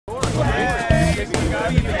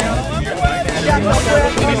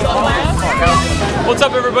What's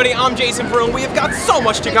up, everybody? I'm Jason Farone. We have got so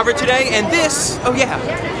much to cover today, and this, oh yeah,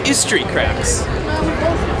 is Street Cracks.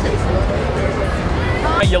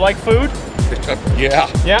 You like food? Yeah.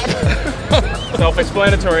 Yeah.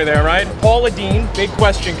 Self-explanatory there, right? Paula Deen, big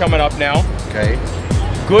question coming up now. Okay.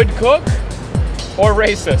 Good cook or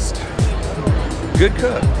racist? Good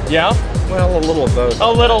cook. Yeah? Well, a little of both. A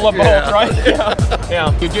little of both, Yeah. right? Yeah.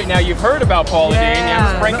 Yeah. Now, you've heard about Paula Deen.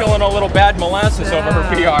 Yeah, sprinkling a little bad molasses over her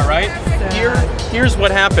PR, right? Here's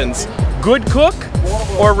what happens. Good cook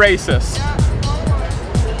or racist?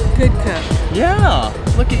 Good cook. Yeah.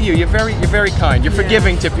 Look at you. You're very kind. You're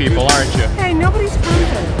forgiving to people, aren't you? Hey, nobody's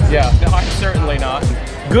perfect. Yeah. No, I'm certainly not.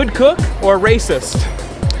 Good cook or racist?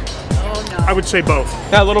 Oh, no. I would say both.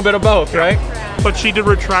 Yeah, a little bit of both, right? But she did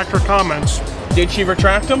retract her comments. Did she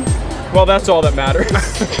retract them? Well, that's all that matters.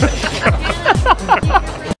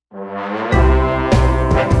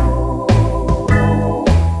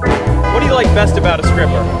 What do you like best about a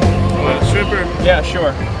stripper? A stripper? Yeah,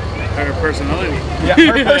 sure. Her personality. Yeah,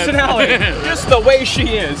 her personality. Just the way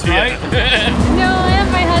she is, right? No, I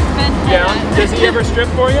have my husband. Yeah. Does he ever strip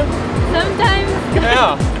for you? Sometimes.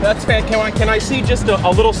 Yeah, that's fantastic. Can I see just a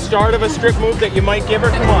little start of a strip move that you might give her?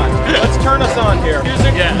 Come on, let's turn us on here.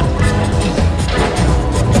 Music. Yeah.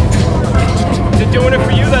 Is it doing it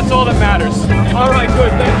for you? That's all that matters. All right,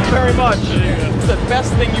 good. Thank you very much. It's the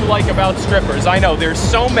best thing you like about strippers. I know there's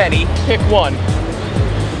so many. Pick one.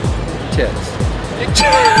 Tits.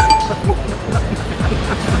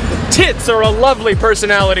 Tits are a lovely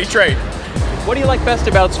personality trait. What do you like best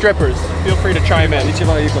about strippers? Feel free to chime in. 一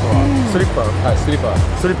番いいことはスリッパ。はい、スリッパ。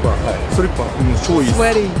スリッパ。はい、スリッパ。超いい。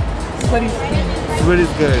 Sweaty. Sweaty skin. Sweat is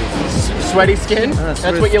good. Sweaty skin?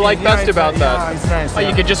 That's what you like best about that. Yeah, it's nice. Oh,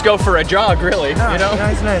 you could just go for a jog, really, you know?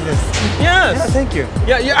 Nice. Yes. Yeah, thank you.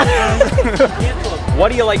 Yeah. What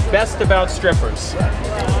do you like best about strippers?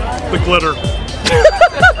 The glitter.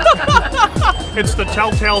 It's the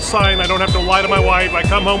telltale sign I don't have to lie to my wife. I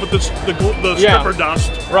come home with the stripper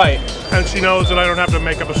dust. Right. And she knows that I don't have to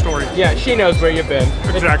make up a story. Yeah, she knows where you've been.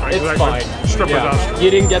 Exactly. It's fine. Stripper dust. You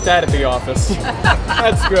didn't get that at the office.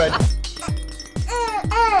 That's good.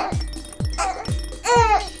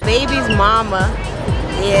 Baby's mama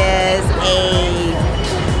is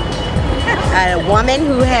a woman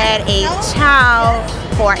who had a child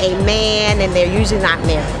for a man, and they're usually not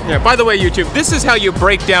married. Yeah, by the way, YouTube, this is how you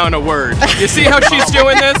break down a word. You see how she's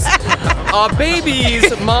doing this? A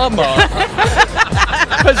baby's mama.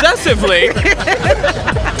 Possessively.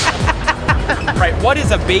 Right, what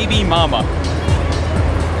is a baby mama?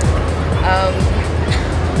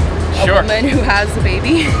 A woman who has a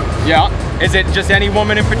baby. Yeah. Is it just any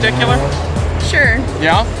woman in particular? Sure.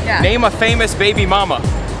 Yeah? Yeah. Name a famous baby mama.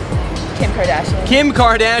 Kim Kardashian. Kim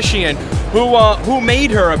Kardashian. Who made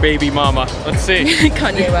her a baby mama? Let's see.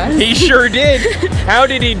 Kanye West. He sure did. How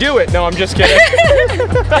did he do it? No, I'm just kidding.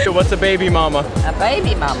 What's a baby mama? A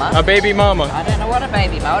baby mama? A baby mama. I don't know what a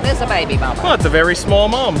baby mama. What is a baby mama? Well, it's a very small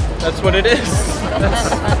mom. That's what it is.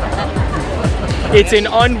 It's an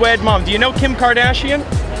unwed mom. Do you know Kim Kardashian?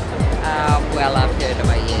 Well, I've heard of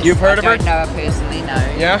her, yes. You've heard of her? I don't know her personally, no.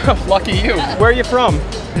 Yeah? Lucky you. Where are you from?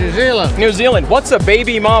 New Zealand. New Zealand. What's a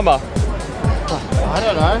baby mama? I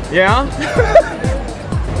don't know. Yeah?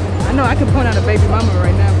 I know I can point out a baby mama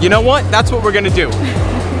right now. You know what? That's what we're gonna do.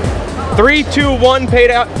 3, 2, 1,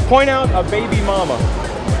 point out a baby mama.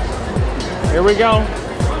 Here we go.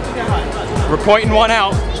 We're pointing one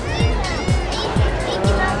out.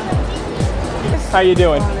 How you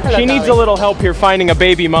doing? Hello, She needs a little help here finding a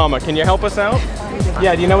baby mama. Can you help us out?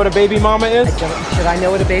 Yeah, do you know what a baby mama is? Should I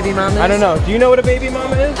know what a baby mama is? I don't know. Do you know what a baby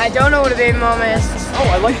mama is? I don't know what a baby mama is. Oh,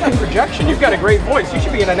 I like that projection. You've got a great voice. You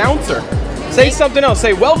should be an announcer. Say something else.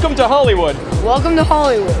 Say, welcome to Hollywood. Welcome to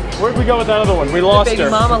Hollywood. Where'd we go with that other one? We lost her. Baby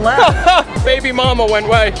mama left. Baby mama went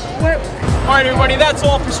away. All right, everybody, that's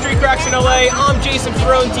all for Street Cracks in LA. I'm Jason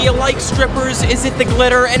Farone. Do you like strippers? Is it the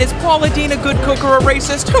glitter? And is Paula Deen a good cook or a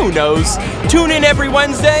racist? Who knows? Tune in every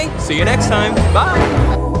Wednesday. See you next time.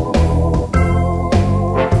 Bye.